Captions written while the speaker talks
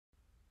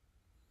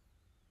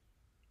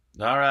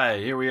All right,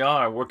 here we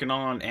are working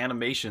on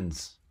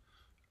animations.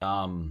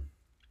 Um,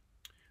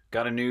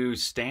 got a new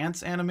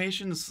stance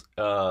animations.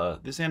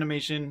 This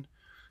animation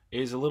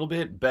is a little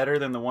bit better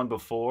than the one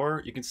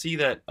before. You can see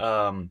that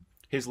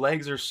his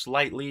legs are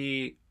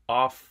slightly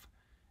off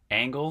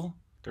angle.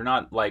 They're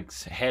not like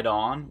head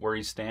on where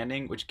he's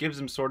standing, which gives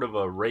him sort of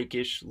a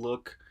rakish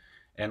look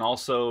and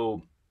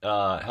also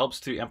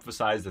helps to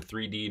emphasize the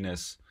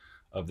 3D-ness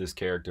of this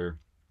character.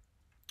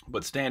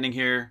 But standing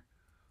here,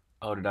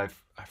 oh,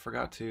 I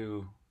forgot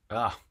to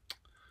ah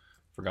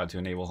forgot to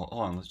enable. Hold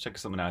on, let's check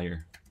something out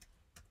here.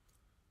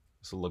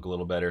 This will look a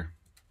little better.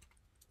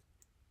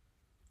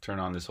 Turn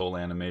on this whole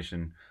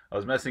animation. I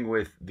was messing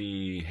with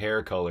the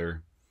hair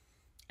color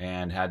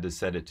and had to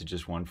set it to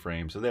just one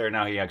frame. So there,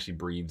 now he actually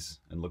breathes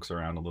and looks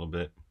around a little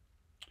bit.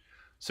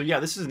 So yeah,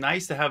 this is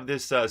nice to have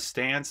this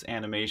stance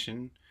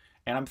animation.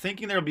 And I'm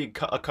thinking there'll be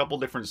a couple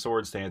different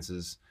sword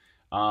stances.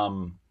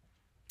 Um,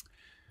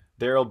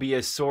 there'll be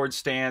a sword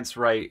stance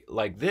right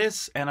like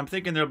this, and I'm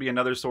thinking there'll be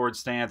another sword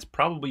stance,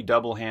 probably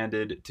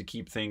double-handed to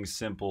keep things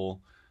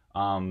simple.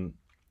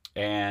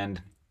 And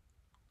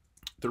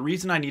the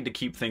reason I need to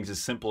keep things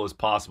as simple as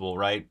possible,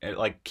 right?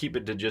 Like keep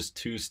it to just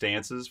two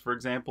stances, for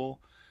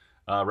example,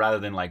 rather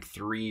than like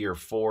three or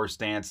four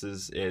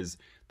stances, is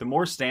the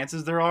more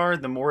stances there are,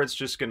 the more it's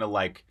just gonna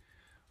like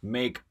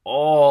make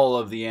all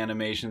of the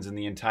animations in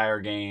the entire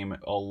game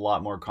a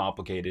lot more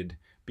complicated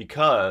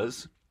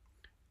because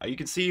you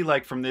can see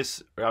like from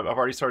this, I've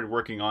already started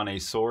working on a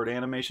sword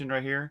animation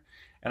right here,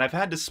 and I've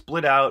had to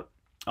split out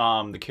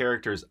the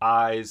character's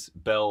eyes,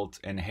 belt,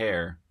 and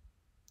hair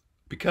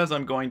because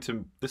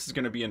this is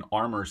going to be an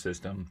armor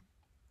system,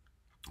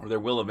 or there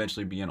will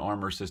eventually be an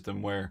armor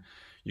system where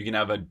you can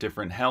have a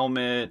different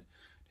helmet,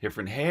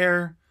 different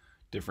hair,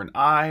 different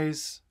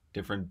eyes,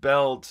 different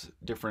belt,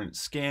 different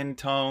skin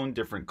tone,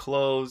 different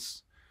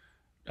clothes,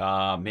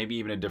 maybe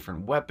even a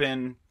different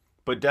weapon,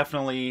 but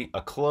definitely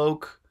a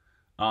cloak,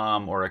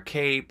 or a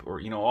cape,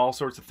 or all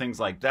sorts of things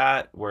like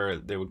that, where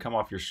they would come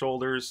off your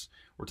shoulders.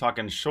 We're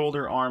talking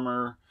shoulder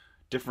armor,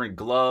 different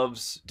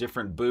gloves,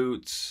 different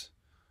boots,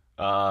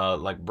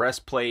 like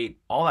breastplate,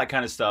 all that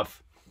kind of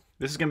stuff.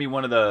 This is gonna be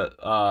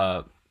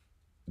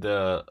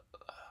the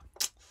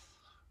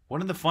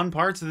one of the fun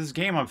parts of this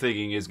game. I'm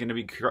thinking is going to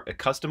be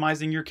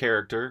customizing your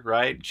character,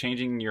 right?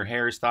 Changing your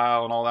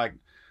hairstyle and all that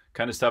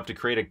kind of stuff to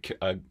create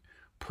a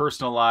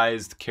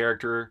personalized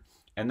character,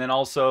 and then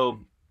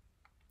also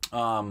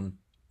um,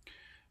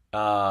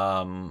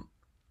 um,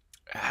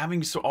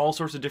 having all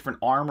sorts of different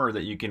armor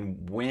that you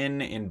can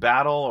win in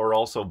battle or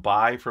also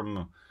buy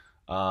from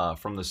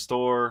the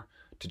store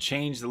to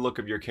change the look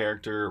of your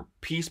character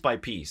piece by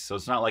piece. So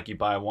it's not like you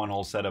buy one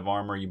whole set of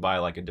armor; you buy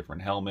like a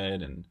different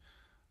helmet and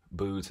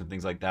boots and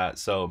things like that.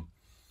 So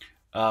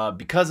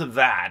because of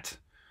that,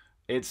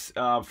 it's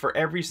for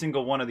every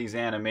single one of these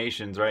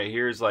animations. Right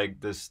here's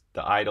like the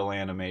idle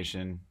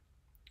animation.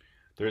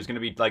 There's going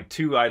to be like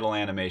two idle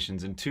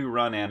animations and two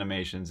run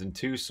animations and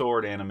two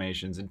sword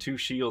animations and two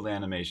shield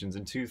animations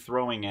and two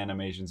throwing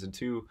animations and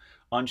two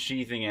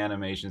unsheathing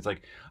animations.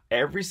 Like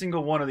every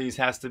single one of these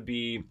has to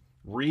be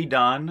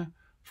redone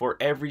for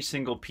every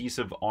single piece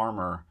of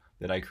armor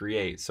that I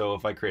create. So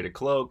if I create a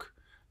cloak,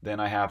 then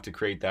I have to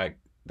create that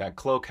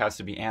cloak has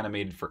to be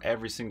animated for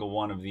every single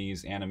one of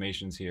these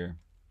animations here.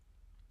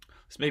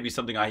 This may be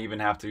something I even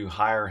have to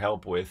hire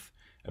help with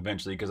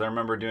eventually, because I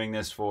remember doing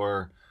this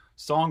for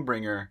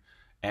Songbringer,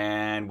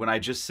 and when I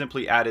just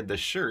simply added the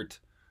shirt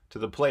to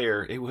the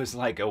player, it was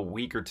like a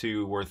week or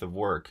two worth of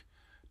work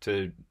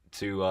to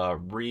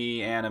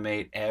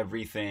reanimate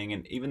everything.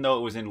 And even though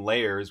it was in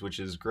layers, which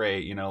is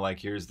great, like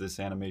here's this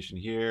animation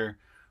here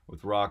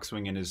with Rock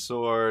swinging his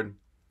sword.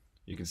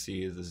 You can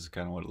see this is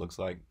kind of what it looks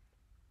like.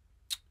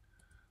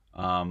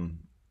 Um,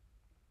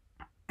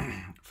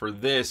 for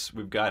this,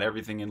 we've got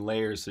everything in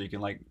layers, so you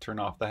can like turn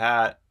off the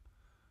hat,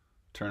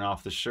 turn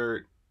off the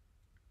shirt.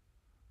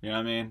 You know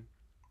what I mean?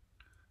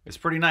 It's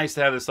pretty nice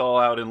to have this all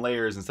out in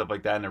layers and stuff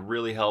like that, and it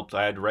really helped.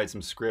 I had to write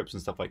some scripts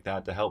and stuff like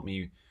that to help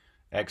me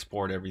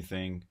export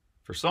everything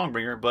for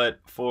Songbringer, but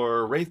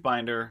for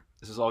Wraithbinder,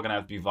 this is all gonna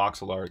have to be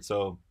voxel art.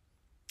 So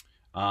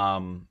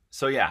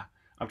yeah,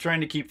 I'm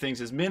trying to keep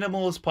things as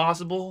minimal as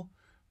possible,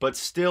 but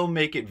still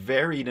make it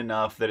varied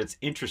enough that it's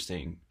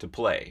interesting to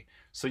play.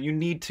 So you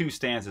need two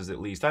stances at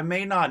least. I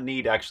may not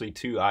need actually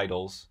two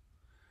idols.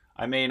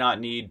 I may not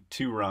need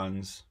two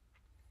runs,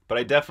 but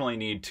I definitely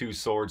need two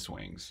sword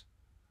swings.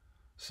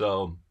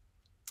 So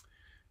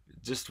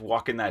just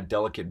walking that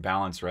delicate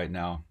balance right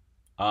now.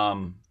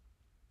 Um,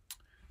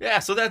 yeah,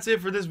 so that's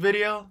it for this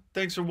video.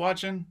 Thanks for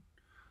watching.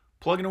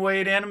 Plugging away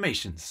at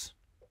animations.